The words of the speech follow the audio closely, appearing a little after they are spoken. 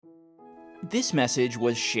This message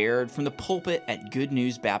was shared from the pulpit at Good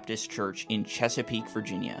News Baptist Church in Chesapeake,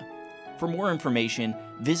 Virginia. For more information,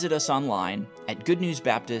 visit us online at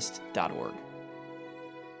goodnewsbaptist.org.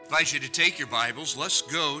 I invite you to take your Bibles. Let's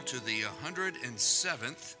go to the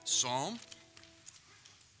 107th Psalm.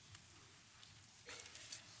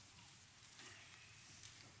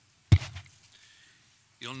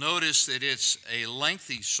 You'll notice that it's a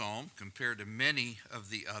lengthy psalm compared to many of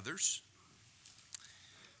the others.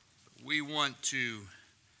 We want to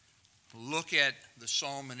look at the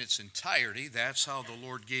psalm in its entirety. That's how the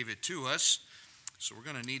Lord gave it to us. So we're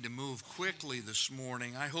going to need to move quickly this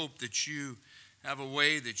morning. I hope that you have a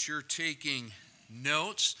way that you're taking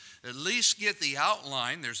notes. At least get the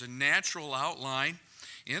outline. There's a natural outline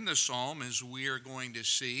in the psalm, as we are going to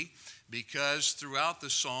see, because throughout the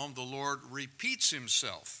psalm the Lord repeats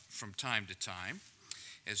himself from time to time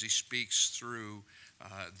as he speaks through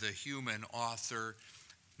the human author.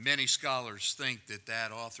 Many scholars think that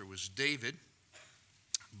that author was David,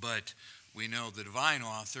 but we know the divine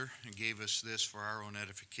author gave us this for our own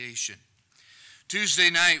edification. Tuesday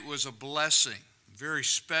night was a blessing, very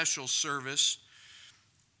special service.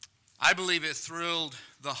 I believe it thrilled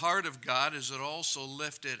the heart of God as it also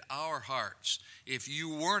lifted our hearts. If you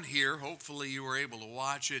weren't here, hopefully you were able to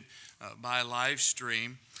watch it by live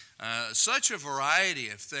stream. Such a variety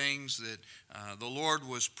of things that the Lord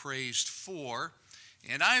was praised for.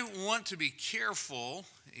 And I want to be careful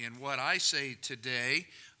in what I say today.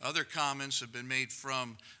 Other comments have been made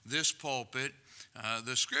from this pulpit.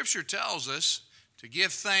 The scripture tells us to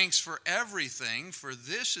give thanks for everything, for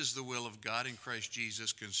this is the will of God in Christ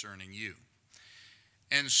Jesus concerning you.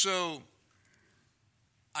 And so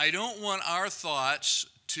I don't want our thoughts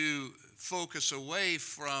to focus away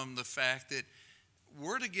from the fact that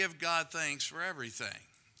we're to give God thanks for everything.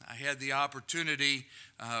 I had the opportunity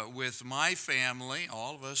with my family,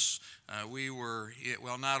 all of us,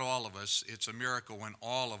 not all of us, it's a miracle when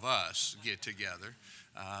all of us get together,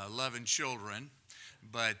 11 children,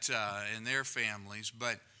 but and their families.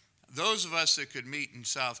 But those of us that could meet in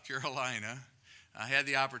South Carolina, I had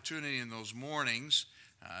the opportunity in those mornings,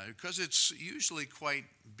 because it's usually quite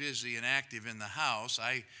busy and active in the house.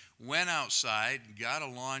 I went outside, got a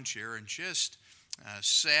lawn chair, and just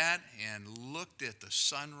sat and looked at the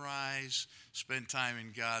sunrise, spent time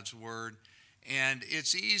in God's Word. And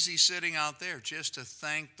it's easy sitting out there just to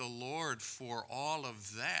thank the Lord for all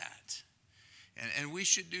of that. And we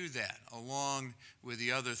should do that along with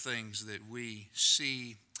the other things that we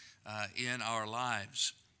see in our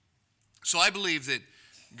lives. So I believe that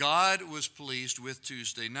God was pleased with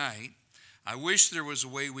Tuesday night. I wish there was a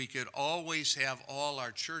way we could always have all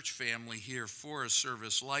our church family here for a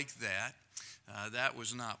service like that. That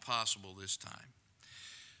was not possible this time.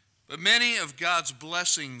 But many of God's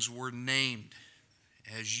blessings were named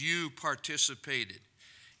as you participated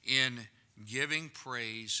in giving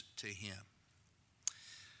praise to him.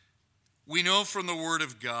 We know from the Word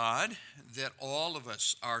of God that all of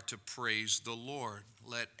us are to praise the Lord.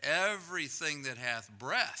 Let everything that hath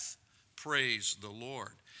breath praise the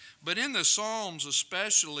Lord. But in the Psalms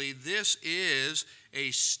especially, this is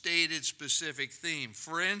a stated specific theme.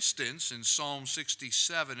 For instance, in Psalm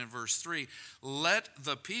 67 and verse 3, let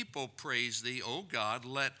the people praise thee, O God,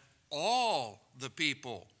 let all the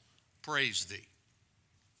people praise thee.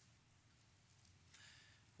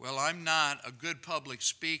 Well, I'm not a good public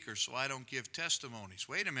speaker, so I don't give testimonies.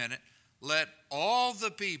 Wait a minute. Let all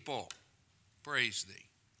the people praise thee.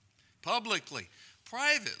 Publicly,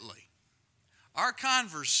 privately. Our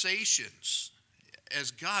conversations as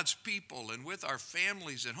God's people and with our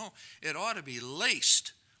families at home, it ought to be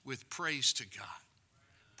laced with praise to God.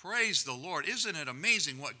 Praise the Lord. Isn't it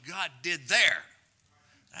amazing what God did there?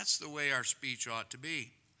 That's the way our speech ought to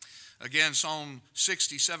be. Again, Psalm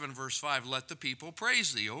 67, verse 5, let the people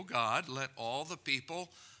praise thee, O God, let all the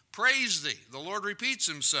people praise thee. The Lord repeats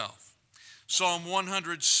himself. Psalm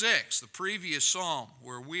 106, the previous psalm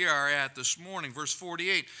where we are at this morning, verse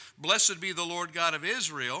 48, blessed be the Lord God of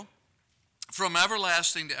Israel from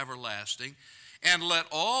everlasting to everlasting, and let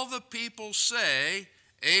all the people say,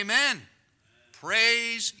 Amen.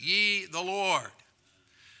 Praise ye the Lord.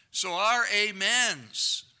 So our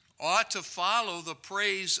amens ought to follow the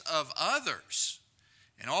praise of others.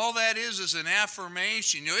 And all that is an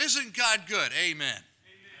affirmation. Isn't God good? Amen.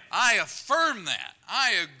 I affirm that.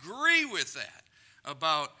 I agree with that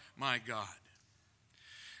about my God.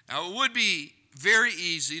 Now, it would be very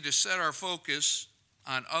easy to set our focus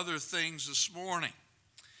on other things this morning.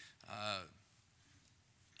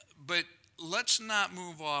 But let's not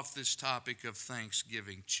move off this topic of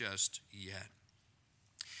Thanksgiving just yet.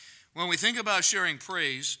 When we think about sharing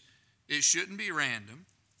praise, it shouldn't be random.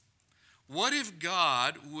 What if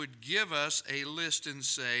God would give us a list and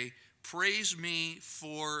say, praise me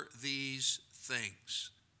for these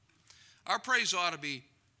things? Our praise ought to be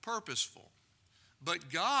purposeful. But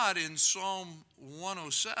God in Psalm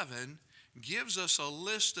 107 gives us a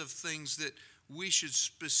list of things that we should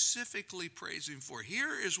specifically praise him for.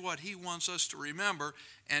 Here is what he wants us to remember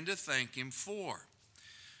and to thank him for.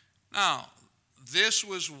 Now, this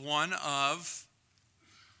was one of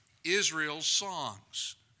Israel's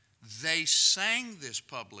songs. They sang this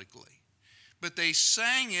publicly, but they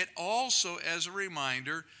sang it also as a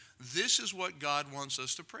reminder, this is what God wants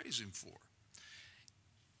us to praise him for.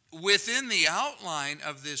 Within the outline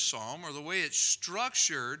of this psalm, or the way it's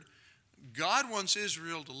structured, God wants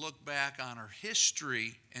Israel to look back on her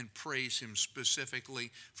history and praise him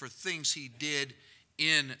specifically for things he did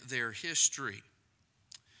in their history.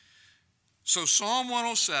 So Psalm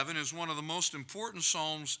 107 is one of the most important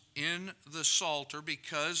psalms in the Psalter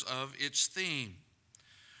because of its theme.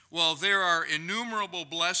 While there are innumerable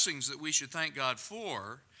blessings that we should thank God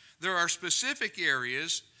for, there are specific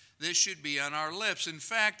areas that should be on our lips. In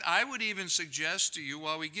fact, I would even suggest to you,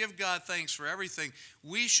 while we give God thanks for everything,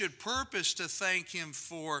 we should purpose to thank him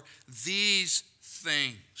for these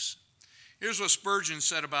things. Here's what Spurgeon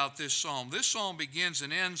said about this psalm. This psalm begins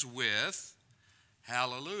and ends with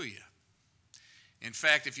hallelujah. In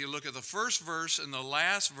fact, if you look at the first verse and the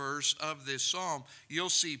last verse of this psalm, you'll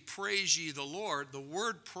see praise ye the Lord. The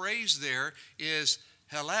word praise there is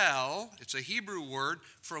Hallel. It's a Hebrew word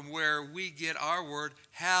from where we get our word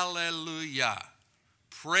hallelujah.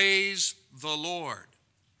 Praise the Lord.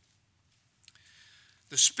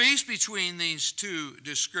 The space between these two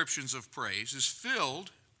descriptions of praise is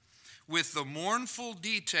filled with the mournful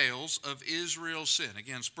details of Israel's sin.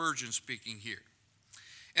 Again, Spurgeon speaking here.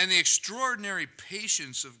 And the extraordinary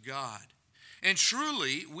patience of God. And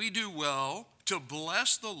truly, we do well to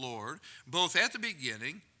bless the Lord both at the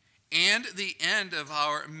beginning and the end of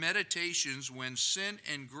our meditations when sin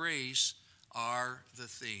and grace are the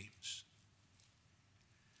themes.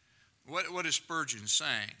 What is Spurgeon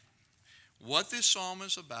saying? What this psalm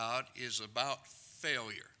is about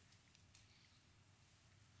failure.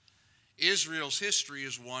 Israel's history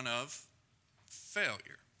is one of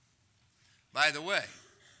failure. By the way,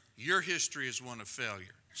 your history is one of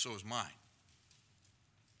failure. So is mine.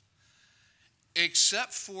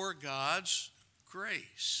 Except for God's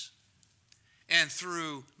grace. And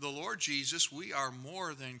through the Lord Jesus, we are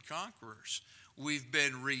more than conquerors. We've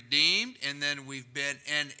been redeemed, and then we've been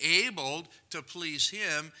enabled to please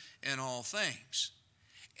him in all things.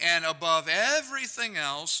 And above everything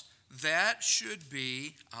else, that should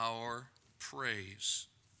be our praise.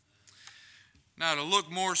 Now, to look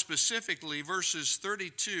more specifically, verses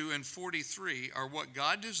 32 and 43 are what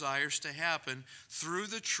God desires to happen through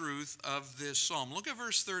the truth of this psalm. Look at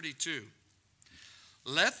verse 32.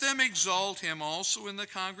 Let them exalt him also in the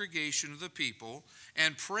congregation of the people,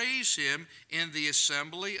 and praise him in the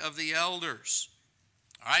assembly of the elders.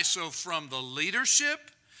 All right, so from the leadership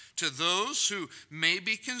to those who may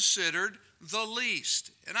be considered the least.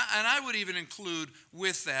 And I would even include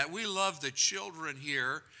with that, we love the children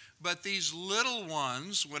here, but these little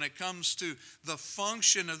ones, when it comes to the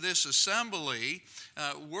function of this assembly,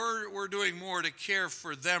 we're doing more to care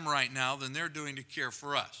for them right now than they're doing to care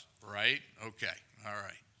for us, right? Okay, all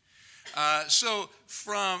right. So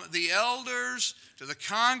from the elders to the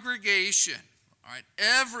congregation, all right,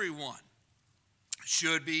 everyone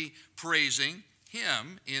should be praising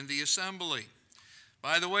him in the assembly.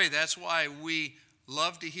 By the way, that's why we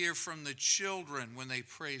love to hear from the children when they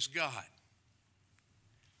praise God.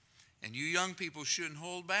 And you young people shouldn't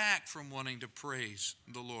hold back from wanting to praise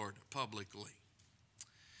the Lord publicly.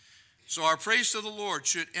 So our praise to the Lord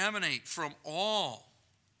should emanate from all.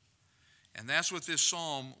 And that's what this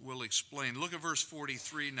psalm will explain. Look at verse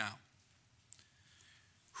 43 now.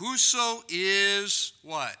 Whoso is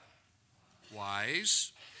what?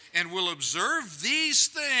 Wise, and will observe these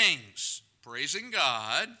things, praising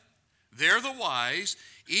God, they're the wise,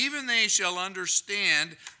 even they shall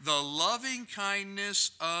understand the loving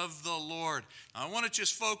kindness of the Lord. Now, I want to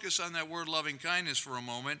just focus on that word loving kindness for a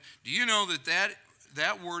moment. Do you know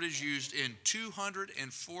that word is used in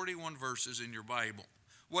 241 verses in your Bible?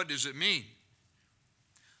 What does it mean?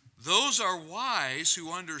 Those are wise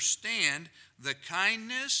who understand the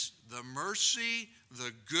kindness, the mercy,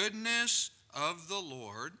 the goodness of the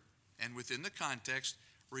Lord, and within the context,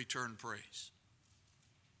 return praise.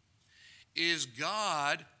 Is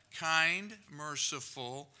God kind,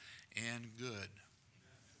 merciful, and good?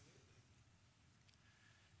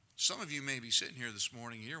 Some of you may be sitting here this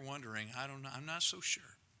morning and you're wondering, I'm not so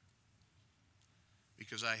sure.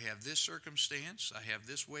 because I have this circumstance, I have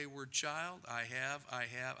this wayward child,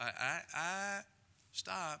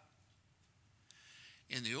 stop.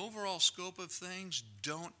 In the overall scope of things,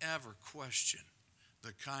 don't ever question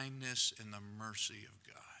the kindness and the mercy of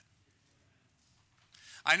God.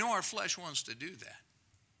 I know our flesh wants to do that.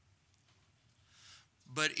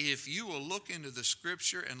 But if you will look into the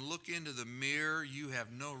Scripture and look into the mirror, you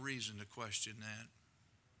have no reason to question that.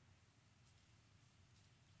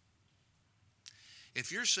 If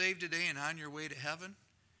you're saved today and on your way to heaven,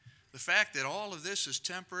 the fact that all of this is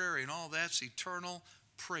temporary and all that's eternal,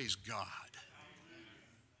 praise God.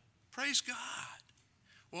 Praise God.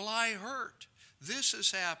 Well, I hurt. This has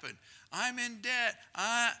happened. I'm in debt.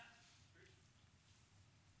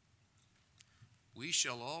 We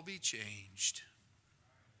shall all be changed.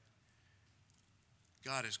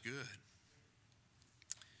 God is good.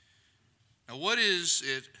 Now, what is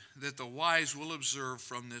it that the wise will observe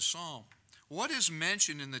from this psalm? What is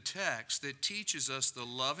mentioned in the text that teaches us the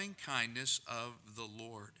loving kindness of the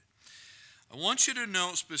Lord? I want you to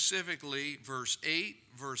note specifically verse 8,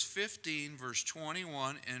 verse 15, verse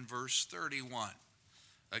 21, and verse 31.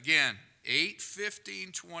 Again, 8,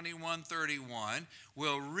 15, 21, 31.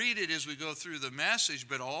 We'll read it as we go through the message,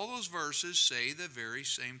 but all those verses say the very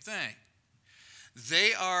same thing.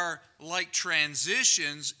 They are like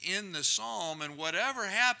transitions in the psalm, and whatever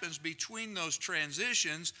happens between those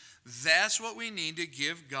transitions, that's what we need to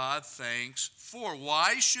give God thanks for.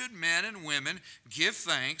 Why should men and women give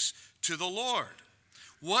thanks to the Lord?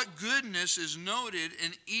 What goodness is noted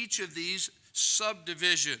in each of these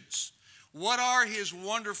subdivisions? What are his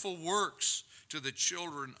wonderful works to the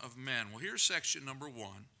children of men? Well, here's section number 1.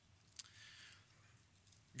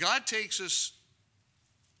 God takes us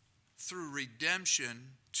through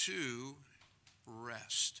redemption to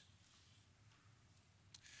rest.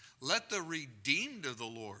 Let the redeemed of the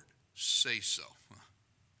Lord say so.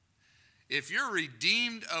 If you're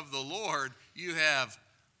redeemed of the Lord, you have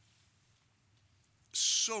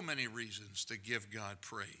so many reasons to give God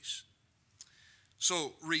praise.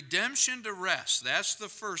 So, redemption to rest, that's the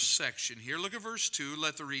first section here. Look at verse 2.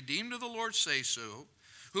 Let the redeemed of the Lord say so,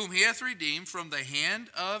 whom he hath redeemed from the hand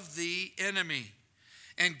of the enemy,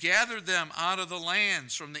 and gathered them out of the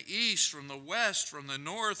lands, from the east, from the west, from the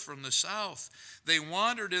north, from the south. They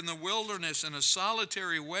wandered in the wilderness in a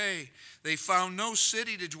solitary way. They found no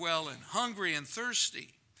city to dwell in, hungry and thirsty.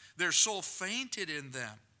 Their soul fainted in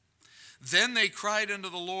them. Then they cried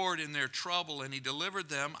unto the Lord in their trouble, and he delivered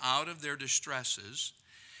them out of their distresses.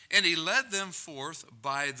 And he led them forth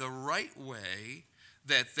by the right way,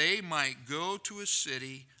 that they might go to a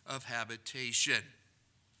city of habitation.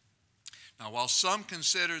 Now, while some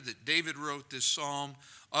consider that David wrote this psalm,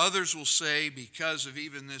 others will say, because of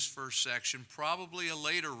even this first section, probably a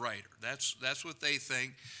later writer. That's what they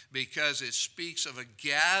think, because it speaks of a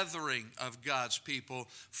gathering of God's people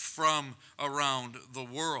from around the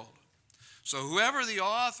world. So whoever the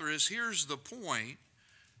author is, here's the point.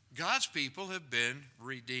 God's people have been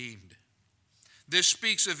redeemed. This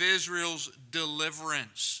speaks of Israel's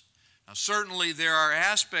deliverance. Now, certainly there are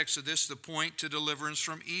aspects of this that point to deliverance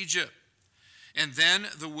from Egypt. And then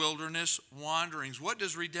the wilderness wanderings. What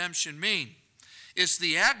does redemption mean? It's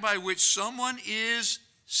the act by which someone is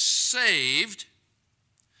saved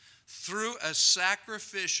through a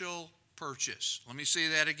sacrificial purchase. Let me say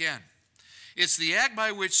that again. It's the act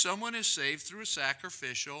by which someone is saved through a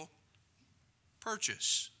sacrificial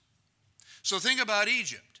purchase. So think about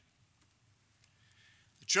Egypt.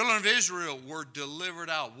 The children of Israel were delivered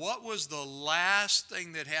out. What was the last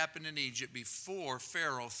thing that happened in Egypt before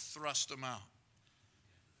Pharaoh thrust them out?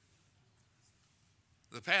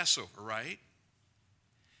 The Passover, right?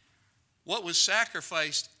 What was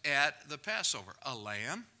sacrificed at the Passover? A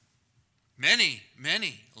lamb. Many,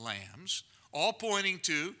 many lambs, all pointing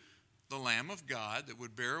to the Lamb of God that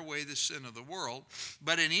would bear away the sin of the world.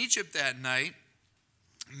 But in Egypt that night,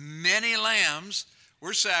 many lambs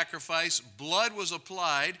were sacrificed. Blood was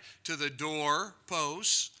applied to the door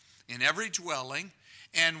posts in every dwelling.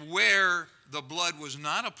 And where the blood was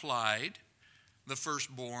not applied, the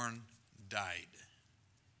firstborn died.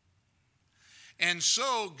 And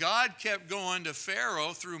so God kept going to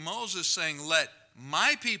Pharaoh through Moses saying, let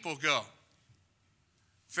my people go.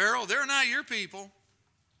 Pharaoh, they're not your people.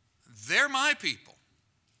 They're my people.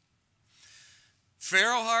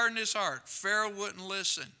 Pharaoh hardened his heart. Pharaoh wouldn't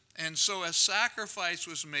listen. And so a sacrifice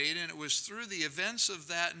was made, and it was through the events of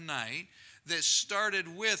that night that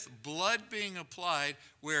started with blood being applied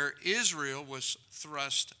where Israel was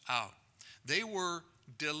thrust out. They were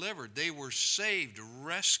delivered. They were saved,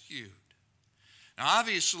 rescued. Now,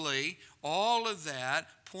 obviously, all of that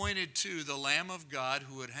pointed to the Lamb of God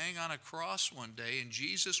who would hang on a cross one day, and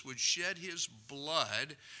Jesus would shed his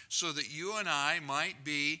blood so that you and I might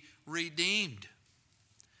be redeemed.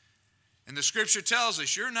 And the scripture tells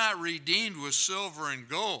us you're not redeemed with silver and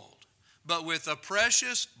gold, but with the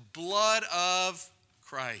precious blood of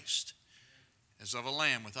Christ, as of a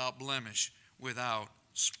lamb without blemish, without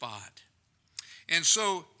spot. And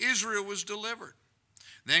so Israel was delivered.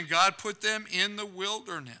 Then God put them in the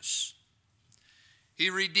wilderness. He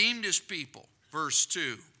redeemed his people, verse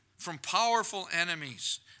 2, from powerful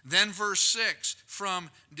enemies. Then verse 6, from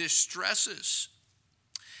distresses.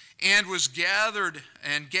 And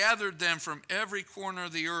gathered them from every corner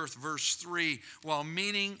of the earth, verse 3, while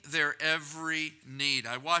meeting their every need.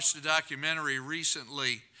 I watched a documentary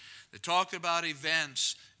recently that talked about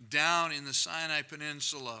events down in the Sinai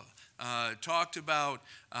Peninsula, talked about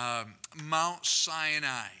Mount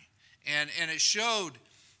Sinai, and it showed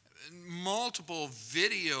multiple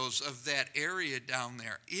videos of that area down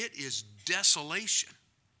there. It is desolation.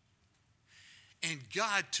 And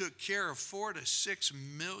God took care of 4 to 6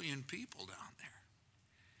 million people down there.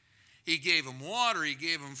 He gave them water, he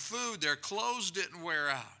gave them food, their clothes didn't wear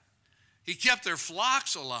out. He kept their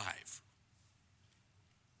flocks alive.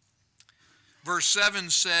 Verse 7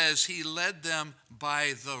 says, he led them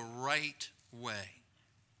by the right way.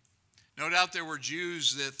 No doubt there were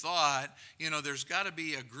Jews that thought, there's got to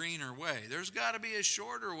be a greener way. There's got to be a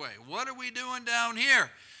shorter way. What are we doing down here?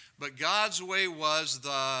 But God's way was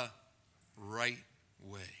the right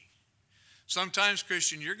way. Sometimes,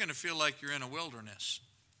 Christian, you're going to feel like you're in a wilderness.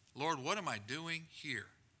 Lord, what am I doing here?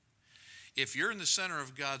 If you're in the center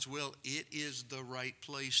of God's will, it is the right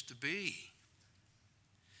place to be.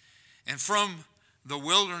 And from the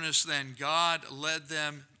wilderness, then, God led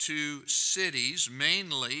them to cities,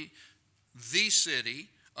 mainly the city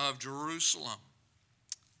of Jerusalem.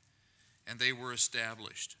 And they were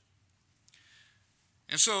established.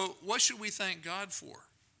 And so, what should we thank God for?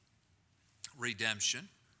 Redemption.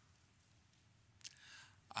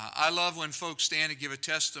 I love when folks stand and give a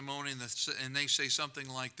testimony and they say something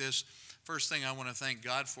like this. First thing I want to thank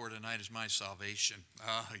God for tonight is my salvation.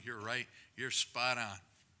 You're right. You're spot on.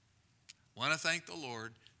 I want to thank the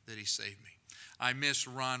Lord that he saved me. I miss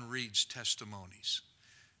Ron Reed's testimonies.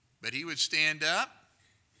 But he would stand up,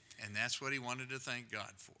 and that's what he wanted to thank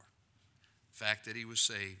God for. The fact that he was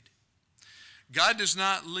saved. God does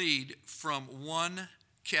not lead from one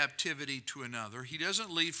captivity to another. He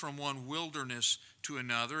doesn't lead from one wilderness to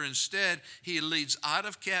another. Instead, he leads out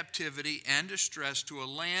of captivity and distress to a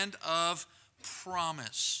land of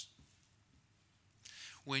promise.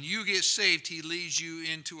 When you get saved, he leads you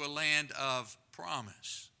into a land of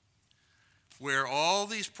promise, where all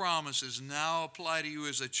these promises now apply to you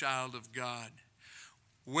as a child of God.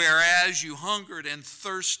 Whereas you hungered and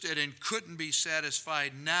thirsted and couldn't be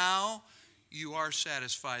satisfied, now you are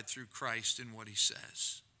satisfied through Christ in what he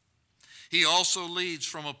says. He also leads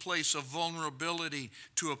from a place of vulnerability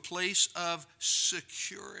to a place of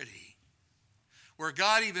security, where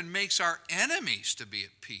God even makes our enemies to be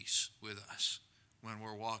at peace with us when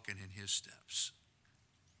we're walking in his steps.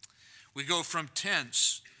 We go from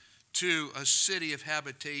tents to a city of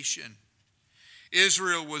habitation.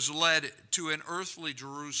 Israel was led to an earthly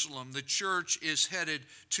Jerusalem. The church is headed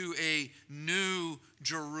to a new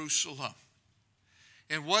Jerusalem.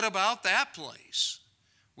 And what about that place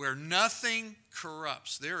where nothing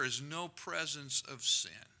corrupts? There is no presence of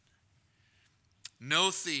sin.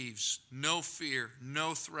 No thieves, no fear,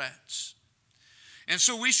 no threats. And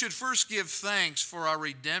so we should first give thanks for our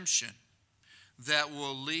redemption that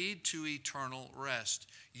will lead to eternal rest.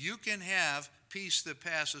 You can have peace that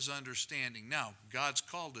passes understanding. Now, God's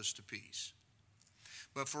called us to peace.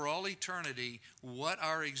 But for all eternity, what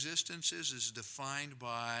our existence is defined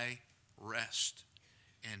by rest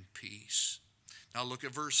and peace. Now look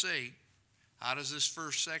at verse 8. How does this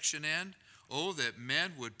first section end? Oh, that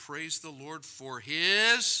men would praise the Lord for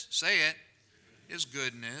his, say it, his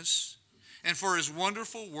goodness, and for his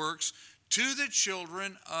wonderful works to the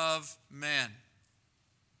children of men.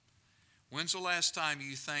 When's the last time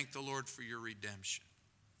you thanked the Lord for your redemption?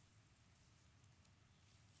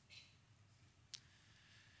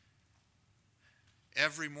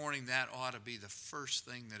 Every morning that ought to be the first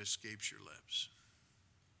thing that escapes your lips.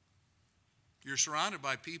 You're surrounded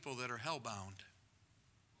by people that are hellbound.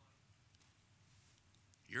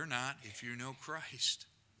 You're not if you know Christ.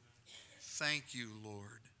 Thank you,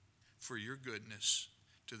 Lord, for your goodness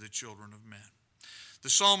to the children of men. The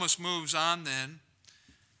psalmist moves on then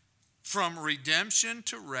from redemption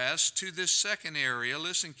to rest to this second area.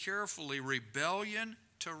 Listen carefully, rebellion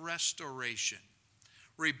to restoration.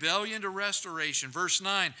 rebellion to restoration. Verse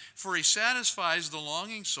 9, for he satisfies the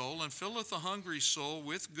longing soul and filleth the hungry soul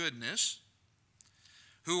with goodness.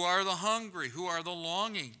 Who are the hungry? Who are the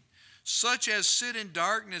longing? Such as sit in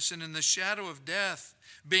darkness and in the shadow of death,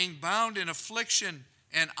 being bound in affliction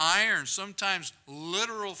and iron, sometimes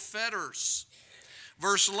literal fetters.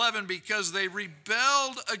 Verse 11, because they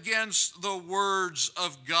rebelled against the words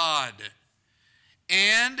of God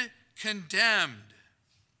and condemned.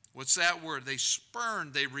 What's that word? They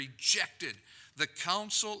spurned, they rejected the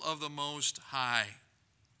counsel of the Most High.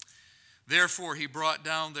 Therefore he brought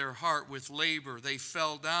down their heart with labor. They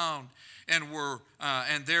fell down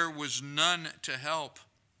and there was none to help.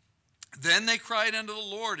 Then they cried unto the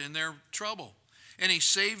Lord in their trouble, and he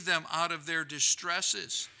saved them out of their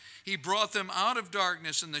distresses. He brought them out of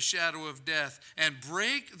darkness and the shadow of death, and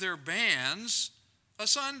brake their bands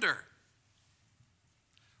asunder.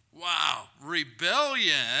 Wow,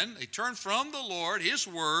 rebellion. They turned from the Lord, his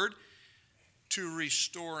word, to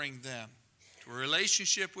restoring them to a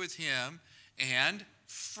relationship with him and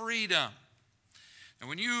freedom. And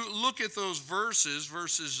when you look at those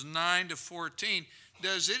verses 9 to 14,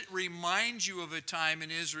 does it remind you of a time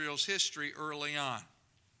in Israel's history early on?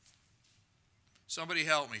 Somebody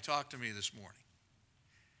help me. Talk to me this morning.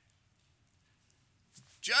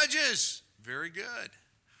 Judges. Very good.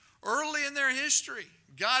 Early in their history,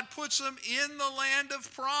 God puts them in the land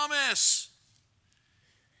of promise.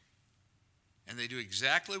 And they do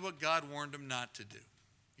exactly what God warned them not to do.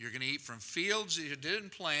 You're going to eat from fields you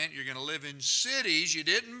didn't plant. You're going to live in cities you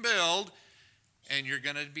didn't build. And you're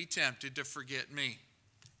going to be tempted to forget me.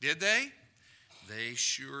 Did they? They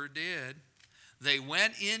sure did. They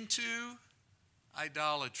went into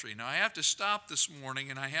idolatry. Now, I have to stop this morning,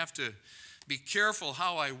 and I have to be careful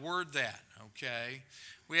how I word that, okay?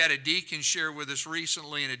 We had a deacon share with us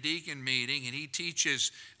recently in a deacon meeting, and he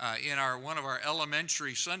teaches in one of our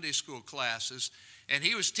elementary Sunday school classes, and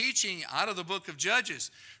he was teaching out of the book of Judges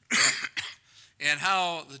and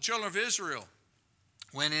how the children of Israel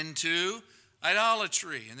went into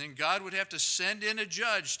idolatry, and then God would have to send in a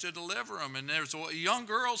judge to deliver them. And there was a young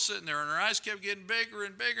girl sitting there, and her eyes kept getting bigger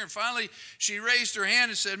and bigger, and finally she raised her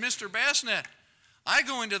hand and said, Mr. Bassnett, I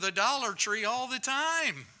go into the Dollar Tree all the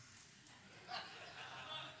time.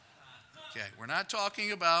 Okay, we're not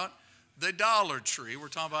talking about the Dollar Tree. We're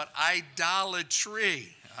talking about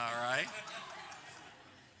idolatry, all right?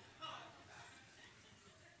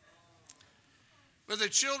 But the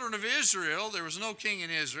children of Israel, there was no king in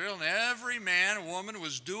Israel, and every man and woman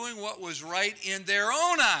was doing what was right in their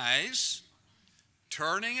own eyes,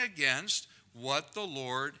 turning against what the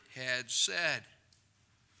Lord had said.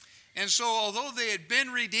 And so although they had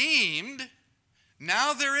been redeemed,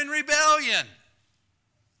 now they're in rebellion.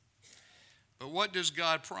 But what does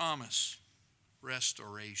God promise?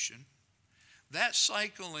 Restoration. That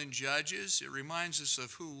cycle in Judges, it reminds us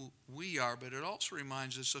of who we are, but it also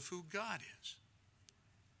reminds us of who God is.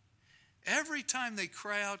 Every time they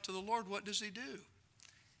cry out to the Lord, what does he do?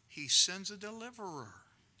 He sends a deliverer.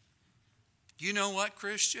 You know what,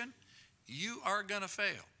 Christian? You are going to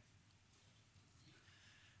fail.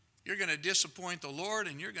 You're going to disappoint the Lord,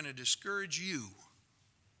 and you're going to discourage you.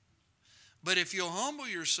 But if you'll humble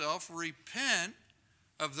yourself, repent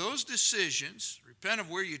of those decisions, repent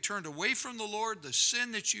of where you turned away from the Lord, the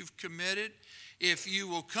sin that you've committed, if you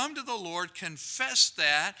will come to the Lord, confess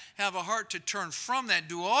that, have a heart to turn from that,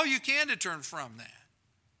 do all you can to turn from that.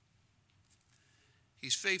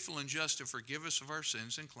 He's faithful and just to forgive us of our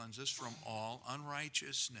sins and cleanse us from all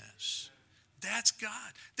unrighteousness. That's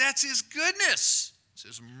God. That's his goodness. It's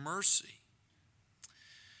his mercy.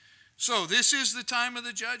 So this is the time of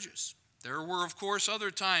the judges. There were, of course,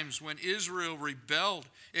 other times when Israel rebelled.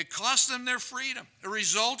 It cost them their freedom. It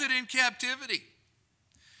resulted in captivity.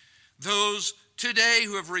 Those today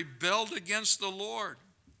who have rebelled against the Lord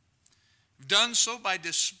have done so by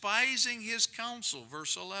despising his counsel.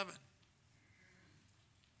 Verse 11.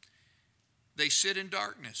 They sit in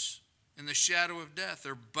darkness, in the shadow of death.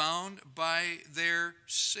 They're bound by their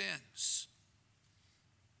sins.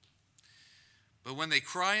 But when they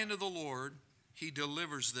cry unto the Lord, he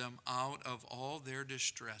delivers them out of all their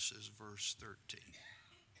distresses. Verse 13.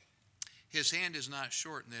 His hand is not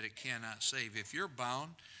shortened that it cannot save. If you're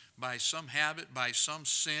bound by some habit, by some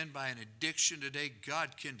sin, by an addiction today,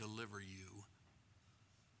 God can deliver you.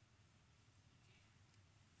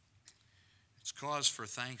 It's cause for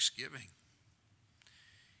thanksgiving.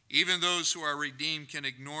 Even those who are redeemed can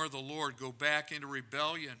ignore the Lord, go back into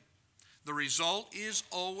rebellion. The result is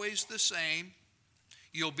always the same.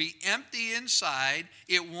 You'll be empty inside.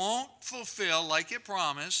 It won't fulfill like it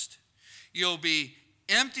promised. You'll be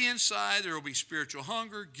empty inside. There will be spiritual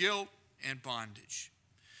hunger, guilt, and bondage.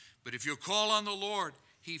 But if you'll call on the Lord,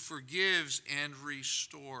 he forgives and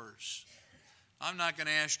restores. I'm not going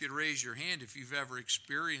to ask you to raise your hand if you've ever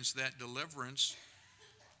experienced that deliverance.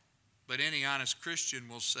 But any honest Christian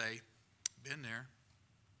will say, been there.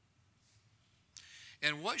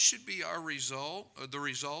 And what should be our result, or the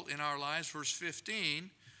result in our lives? Verse 15,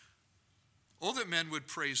 oh, that men would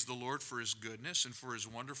praise the Lord for his goodness and for his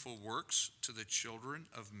wonderful works to the children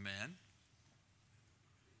of men.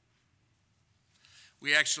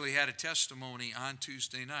 We actually had a testimony on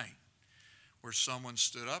Tuesday night where someone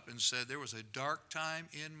stood up and said, there was a dark time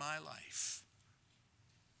in my life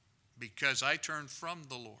because I turned from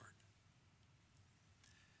the Lord.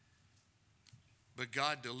 But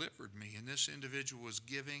God delivered me, and this individual was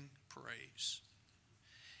giving praise.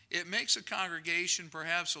 It makes a congregation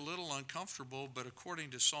perhaps a little uncomfortable, but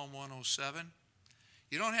according to Psalm 107,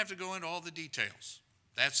 you don't have to go into all the details.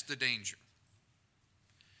 That's the danger.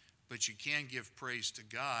 But you can give praise to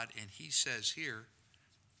God, and he says here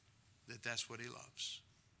that that's what he loves.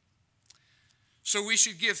 So we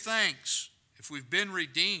should give thanks if we've been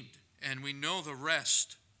redeemed, and we know the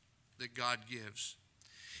rest that God gives.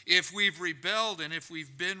 If we've rebelled and if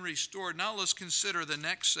we've been restored. Now let's consider the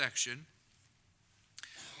next section.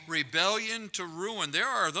 Rebellion to ruin. There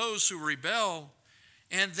are those who rebel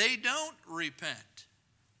and they don't repent.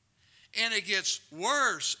 And it gets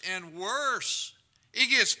worse and worse. It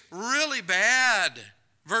gets really bad.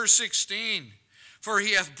 Verse 16. For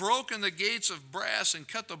he hath broken the gates of brass and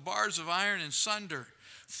cut the bars of iron in sunder.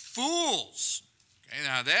 Fools. Okay,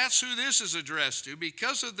 now that's who this is addressed to.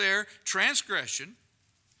 Because of their transgression,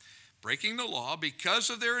 breaking the law, because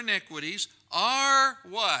of their iniquities, are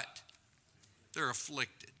what? They're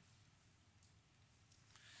afflicted.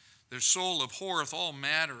 Their soul abhorreth all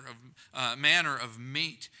manner of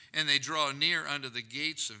meat, and they draw near unto the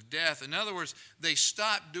gates of death. In other words, they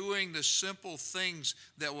stop doing the simple things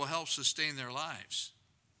that will help sustain their lives.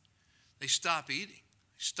 They stop eating,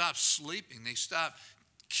 they stop sleeping, they stop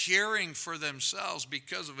caring for themselves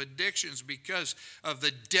because of addictions, because of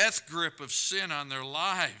the death grip of sin on their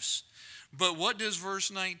lives. But what does verse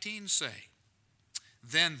 19 say?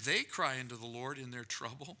 Then they cry unto the Lord in their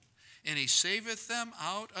trouble, and he saveth them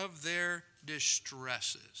out of their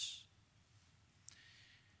distresses.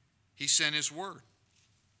 He sent his word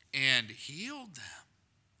and healed them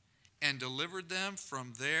and delivered them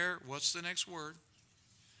from their, what's the next word?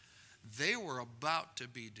 They were about to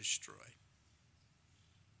be destroyed.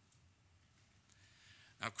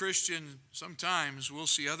 Now, Christian, sometimes we'll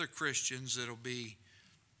see other Christians that'll be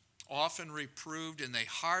often reproved and they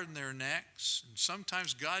harden their necks, and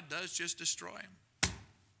sometimes God does just destroy them.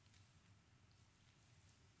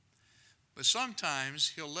 But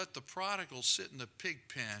sometimes he'll let the prodigal sit in the pig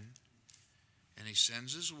pen, and he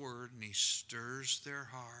sends his word and he stirs their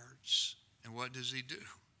hearts. And what does he do?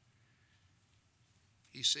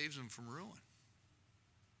 He saves them from ruin.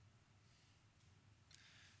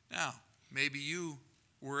 Now, maybe you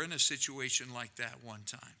were in a situation like that one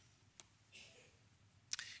time.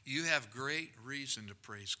 You have great reason to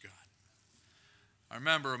praise God. I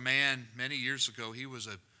remember a man many years ago, he was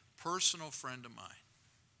a personal friend of mine.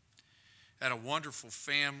 Had a wonderful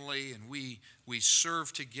family, and we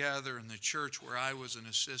served together in the church where I was an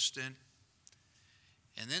assistant.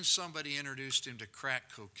 And then somebody introduced him to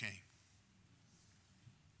crack cocaine.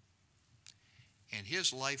 And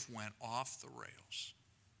his life went off the rails.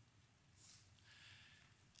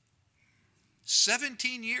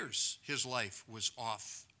 17 years his life was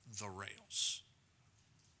off the rails.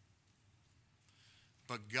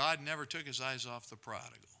 But God never took his eyes off the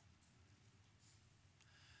prodigal.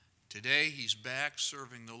 Today he's back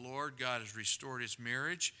serving the Lord. God has restored his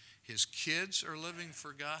marriage. His kids are living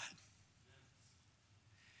for God.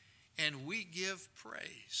 And we give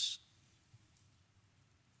praise.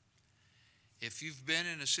 If you've been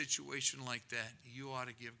in a situation like that, you ought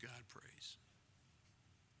to give God praise.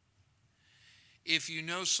 If you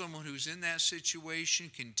know someone who's in that situation,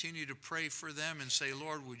 continue to pray for them and say,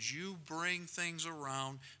 Lord, would you bring things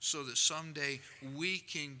around so that someday we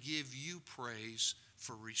can give you praise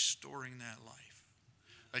for restoring that life.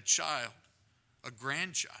 A child, a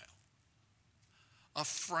grandchild, a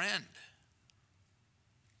friend.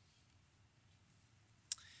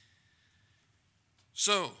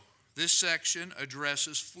 So, this section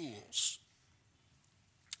addresses fools.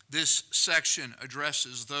 This section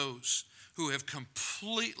addresses those who have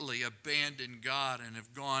completely abandoned God and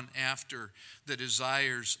have gone after the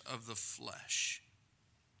desires of the flesh.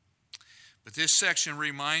 But this section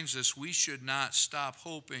reminds us we should not stop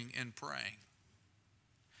hoping and praying.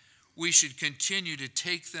 We should continue to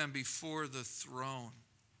take them before the throne.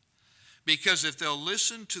 Because if they'll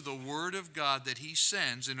listen to the word of God that he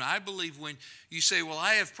sends, and I believe when you say, well,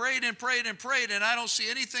 I have prayed and prayed and prayed and I don't see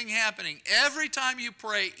anything happening. Every time you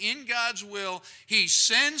pray in God's will, he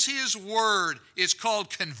sends his word. It's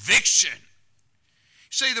called conviction.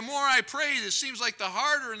 You say, the more I pray, it seems like the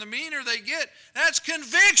harder and the meaner they get. That's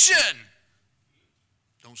conviction.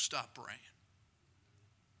 Don't stop praying.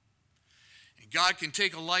 And God can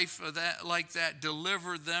take a life like that,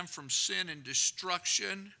 deliver them from sin and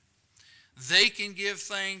destruction. They can give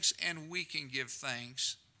thanks and we can give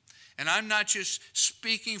thanks. And I'm not just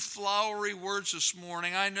speaking flowery words this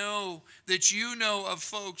morning. I know that you know of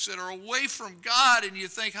folks that are away from God and you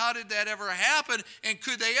think, how did that ever happen? And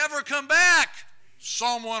could they ever come back?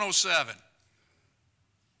 Psalm 107.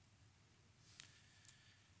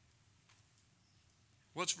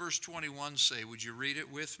 What's verse 21 say? Would you read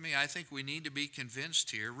it with me? I think we need to be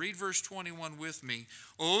convinced here. Read verse 21 with me.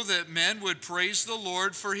 Oh, that men would praise the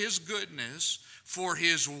Lord for his goodness, for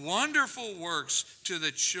his wonderful works to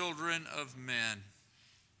the children of men.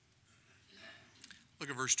 Look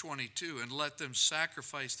at verse 22. And let them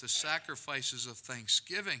sacrifice the sacrifices of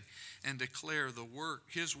thanksgiving and declare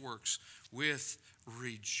his works with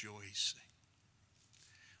rejoicing.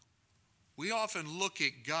 We often look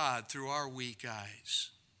at God through our weak eyes.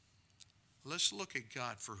 Let's look at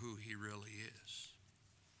God for who he really is.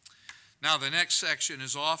 Now, the next section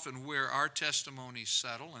is often where our testimonies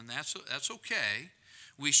settle, and that's okay.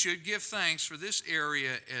 We should give thanks for this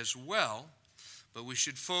area as well, but we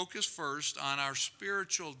should focus first on our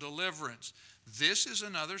spiritual deliverance. This is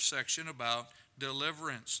another section about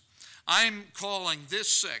deliverance. I'm calling this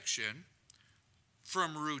section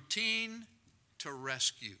From Routine to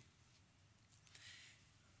Rescue.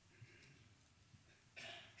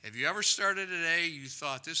 Have you ever started a day you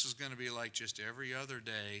thought this is going to be like just every other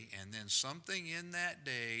day, and then something in that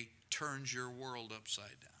day turns your world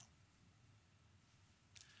upside down?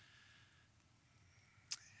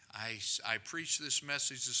 I preached this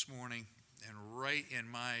message this morning, and right in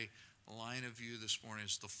my line of view this morning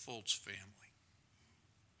is the Fultz family.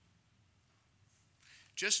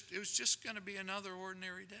 It was just going to be another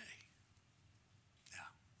ordinary day.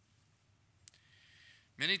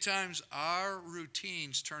 Many times our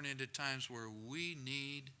routines turn into times where we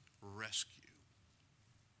need rescue.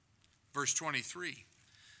 Verse 23,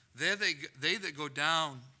 they that go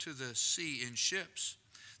down to the sea in ships,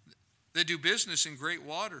 that do business in great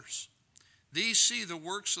waters, these see the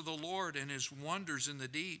works of the Lord and his wonders in the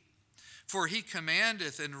deep. For he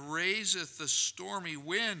commandeth and raiseth the stormy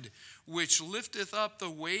wind, which lifteth up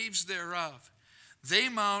the waves thereof. They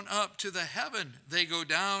mount up to the heaven, they go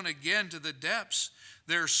down again to the depths.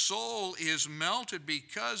 Their soul is melted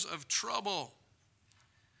because of trouble.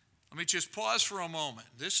 Let me just pause for a moment.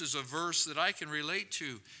 This is a verse that I can relate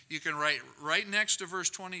to. You can write right next to verse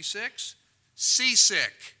 26,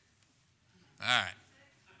 seasick. All right.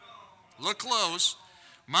 Look close.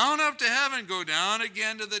 Mount up to heaven, go down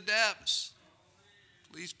again to the depths.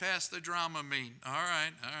 Please pass the Dramamine. All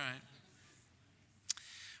right.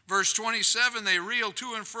 Verse 27, they reel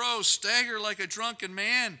to and fro, stagger like a drunken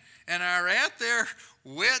man, and are at their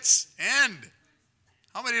wits' end.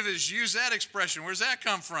 How many of us use that expression? Where's that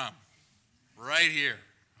come from? Right here.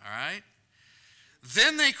 All right?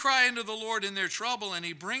 Then they cry unto the Lord in their trouble, and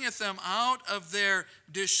he bringeth them out of their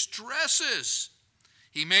distresses.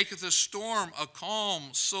 He maketh a storm a calm,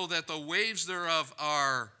 so that the waves thereof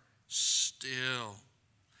are still.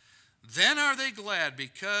 Then are they glad,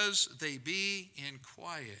 because they be in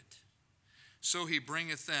quiet. So he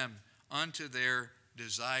bringeth them unto their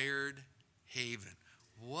desired haven.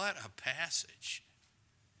 What a passage.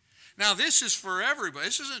 Now this is for everybody.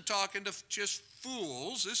 This isn't talking to just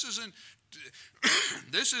fools. This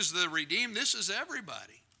is the redeemed. This is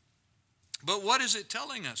everybody. But what is it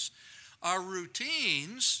telling us? Our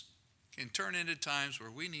routines can turn into times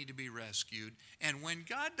where we need to be rescued. And when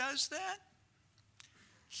God does that,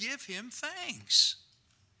 give him thanks.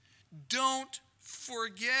 Don't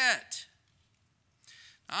forget.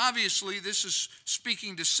 Obviously, this is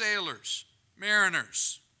speaking to sailors,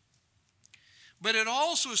 mariners. But it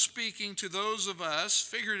also is speaking to those of us,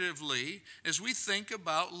 figuratively, as we think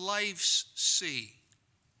about life's sea.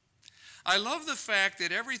 I love the fact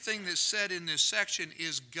that everything that's said in this section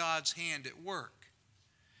is God's hand at work.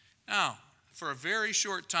 Now, for a very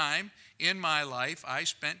short time in my life, I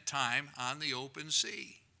spent time on the open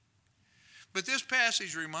sea. But this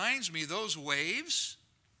passage reminds me, those waves,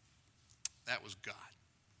 that was God.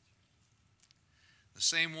 The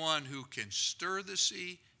same one who can stir the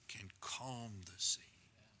sea can calm the sea.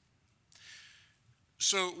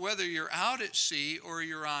 So whether you're out at sea or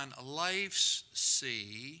you're on life's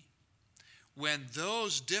sea, when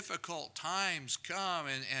those difficult times come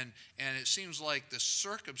and it seems like the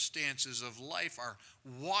circumstances of life are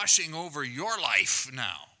washing over your life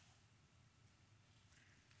now,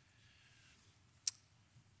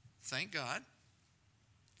 thank God,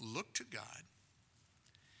 look to God,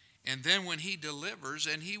 and then when he delivers,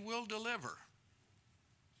 and he will deliver,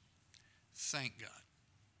 thank God.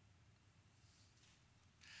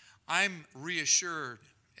 I'm reassured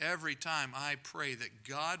every time I pray that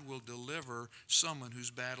God will deliver someone who's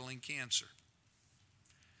battling cancer.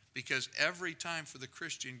 Because every time for the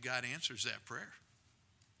Christian, God answers that prayer.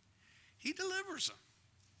 He delivers them.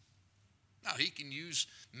 Now, he can use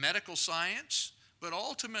medical science, but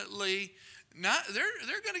ultimately,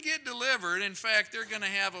 they're going to get delivered. In fact, they're going to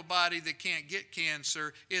have a body that can't get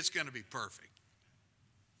cancer. It's going to be perfect.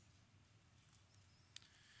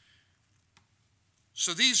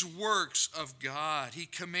 So these works of God, he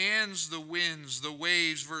commands the winds, the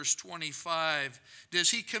waves, verse 25. Does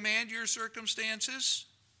he command your circumstances?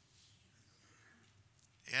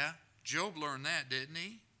 Yeah, Job learned that, didn't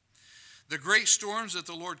he? The great storms that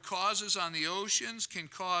the Lord causes on the oceans can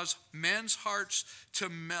cause men's hearts to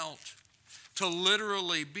melt, to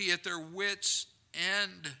literally be at their wits'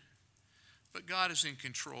 end. But God is in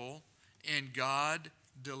control, and God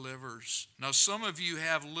delivers. Now, some of you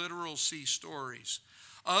have literal sea stories.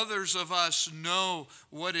 Others of us know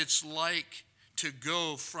what it's like to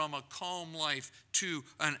go from a calm life to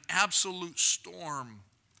an absolute storm.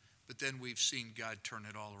 But then we've seen God turn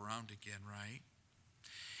it all around again, right?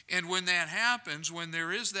 And when that happens, when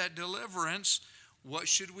there is that deliverance, what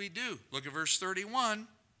should we do? Look at verse 31.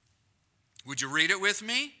 Would you read it with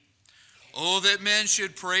me? Oh, that men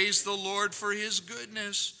should praise the Lord for his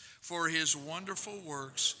goodness, for his wonderful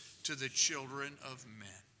works to the children of men.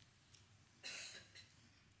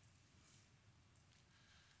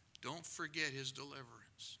 Don't forget his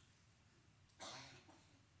deliverance.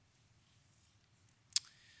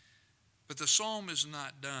 But the psalm is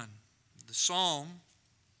not done. The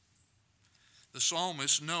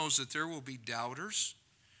psalmist knows that there will be doubters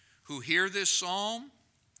who hear this psalm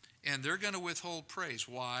and they're going to withhold praise.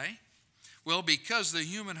 Why? Well, because the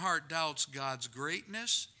human heart doubts God's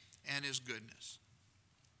greatness and his goodness.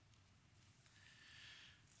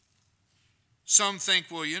 Some think,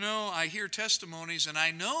 well, I hear testimonies and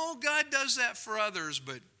I know God does that for others,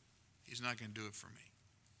 but he's not going to do it for me.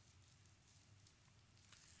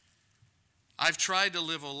 I've tried to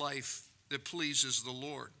live a life that pleases the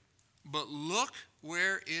Lord, but look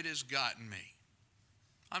where it has gotten me.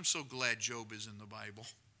 I'm so glad Job is in the Bible.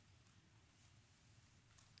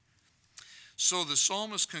 So the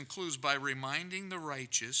psalmist concludes by reminding the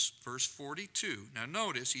righteous, verse 42. Now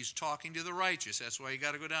notice, he's talking to the righteous. That's why you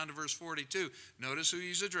got to go down to verse 42. Notice who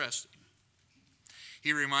he's addressing.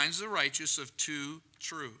 He reminds the righteous of two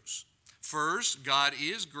truths. First, God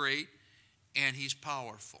is great and he's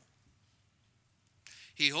powerful.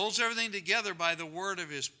 He holds everything together by the word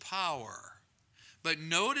of his power. But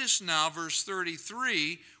notice now, verse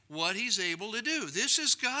 33, what he's able to do. This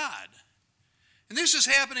is God. And this is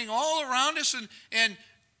happening all around us, and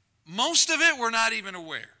most of it we're not even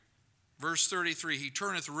aware. Verse 33, he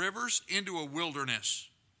turneth rivers into a wilderness,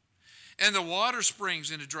 and the water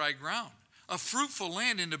springs into dry ground, a fruitful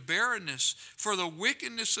land into barrenness, for the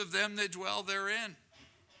wickedness of them that dwell therein.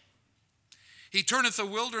 He turneth the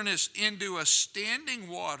wilderness into a standing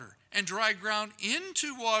water, and dry ground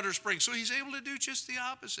into water springs. So he's able to do just the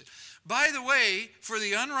opposite. By the way, for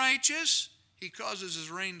the unrighteous, he causes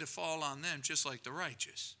his rain to fall on them just like the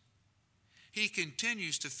righteous. He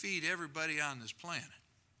continues to feed everybody on this planet.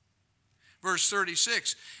 Verse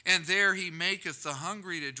 36, and there he maketh the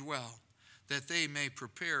hungry to dwell, that they may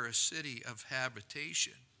prepare a city of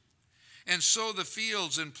habitation. And sow the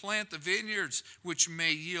fields and plant the vineyards, which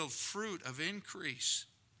may yield fruit of increase.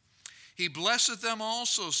 He blesseth them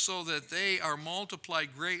also, so that they are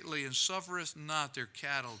multiplied greatly, and suffereth not their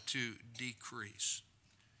cattle to decrease.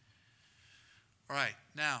 All right,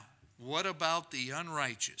 now, what about the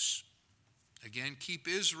unrighteous? Again, keep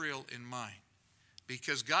Israel in mind.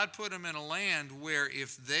 Because God put them in a land where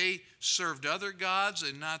if they served other gods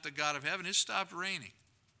and not the God of heaven, it stopped raining.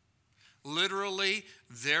 Literally,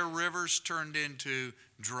 their rivers turned into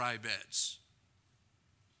dry beds.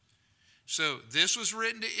 So this was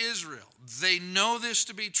written to Israel. They know this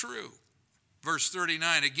to be true. Verse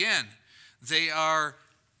 39, again, they are,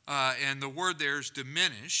 and the word there is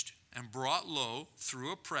diminished, and brought low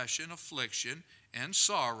through oppression, affliction, and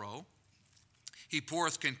sorrow. He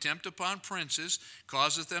poureth contempt upon princes,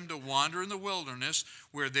 causeth them to wander in the wilderness,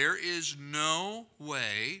 where there is no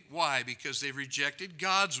way. Why? Because they rejected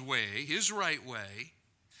God's way, his right way.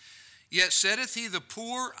 Yet setteth he the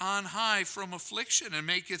poor on high from affliction, and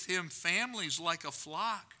maketh him families like a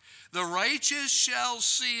flock. The righteous shall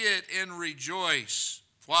see it and rejoice.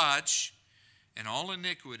 Watch, and all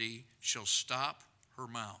iniquity shall stop her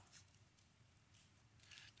mouth.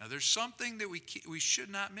 Now there's something that we should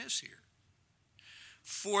not miss here.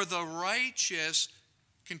 For the righteous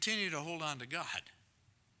continue to hold on to God,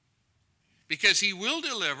 because he will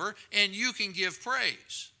deliver and you can give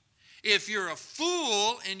praise. If you're a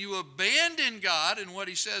fool and you abandon God and what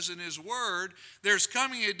he says in his word, there's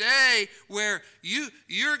coming a day where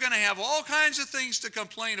you're going to have all kinds of things to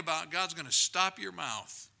complain about. God's going to stop your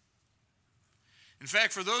mouth. In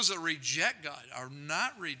fact, for those that reject God, are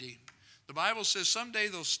not redeemed, the Bible says someday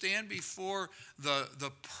they'll stand before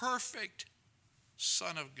the perfect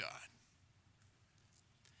Son of God.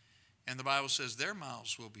 And the Bible says their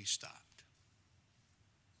mouths will be stopped.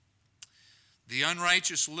 The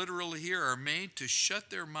unrighteous literally here are made to shut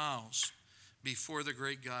their mouths before the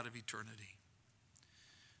great God of eternity.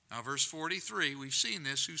 Now verse 43, we've seen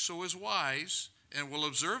this, whoso is wise and will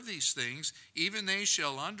observe these things, even they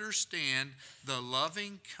shall understand the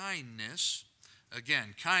loving kindness,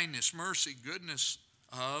 again, kindness, mercy, goodness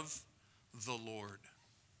of the Lord.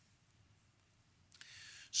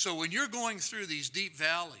 So when you're going through these deep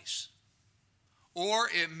valleys, or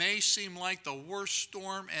it may seem like the worst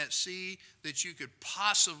storm at sea that you could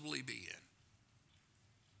possibly be in,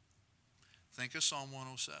 think of Psalm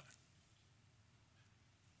 107.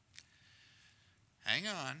 Hang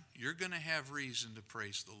on, you're going to have reason to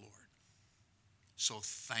praise the Lord. So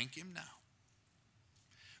thank him now.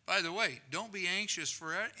 By the way, don't be anxious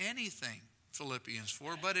for anything, Philippians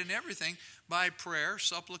 4, but in everything, by prayer,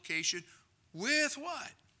 supplication, with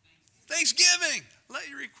what? Thanksgiving. Let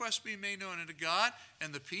your requests be made known unto God,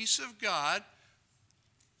 and the peace of God,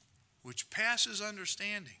 which passes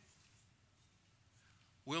understanding,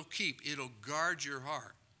 will keep, it'll guard your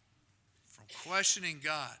heart from questioning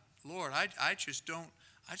God. Lord,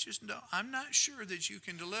 I'm not sure that you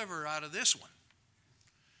can deliver out of this one.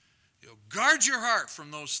 You'll guard your heart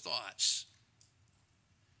from those thoughts,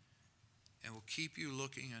 and will keep you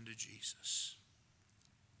looking unto Jesus.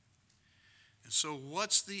 And so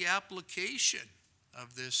what's the application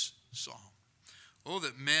of this psalm? Oh,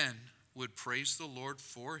 that men would praise the Lord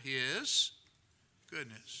for his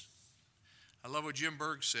goodness. I love what Jim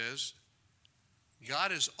Berg says.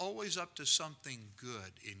 God is always up to something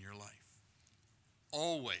good in your life.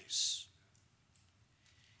 Always.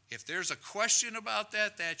 If there's a question about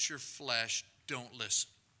that, that's your flesh. Don't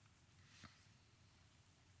listen.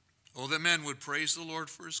 Oh, that men would praise the Lord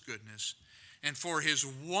for his goodness and for his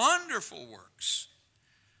wonderful works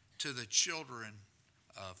to the children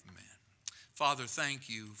of men. Father, thank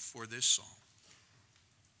you for this psalm.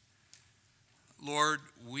 Lord,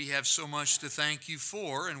 we have so much to thank you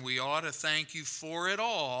for, and we ought to thank you for it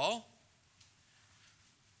all.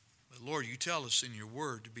 But Lord, you tell us in your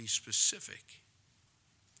word to be specific.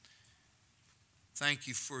 Thank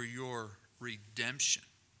you for your redemption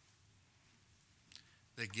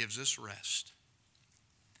that gives us rest.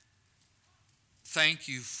 Thank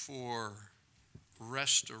you for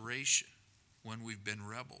restoration when we've been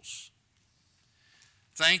rebels.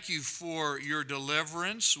 Thank you for your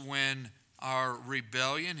deliverance when our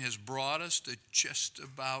rebellion has brought us to just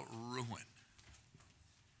about ruin.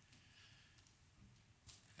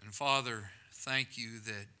 And Father, thank you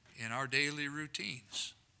that in our daily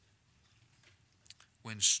routines,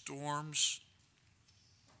 when storms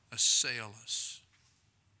assail us,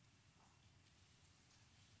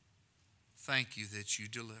 thank you that you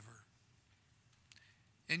deliver.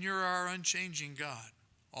 And you're our unchanging God,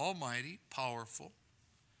 almighty, powerful.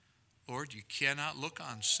 Lord, you cannot look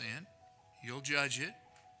on sin. You'll judge it.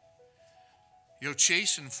 You'll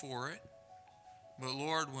chasten for it. But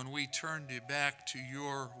Lord, when we turn back to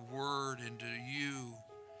your word and to you,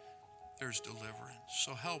 there's deliverance.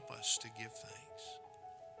 So help us to give thanks.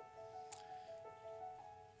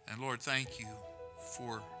 And Lord, thank you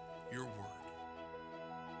for your word.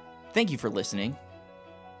 Thank you for listening.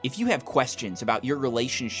 If you have questions about your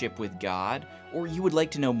relationship with God, or you would like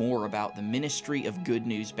to know more about the ministry of Good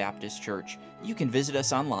News Baptist Church, you can visit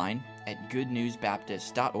us online at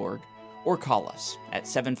goodnewsbaptist.org or call us at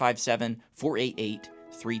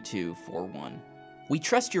 757-488-3241. We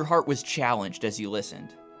trust your heart was challenged as you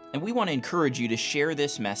listened, and we want to encourage you to share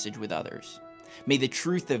this message with others. May the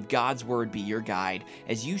truth of God's word be your guide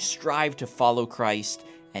as you strive to follow Christ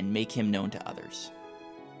and make him known to others.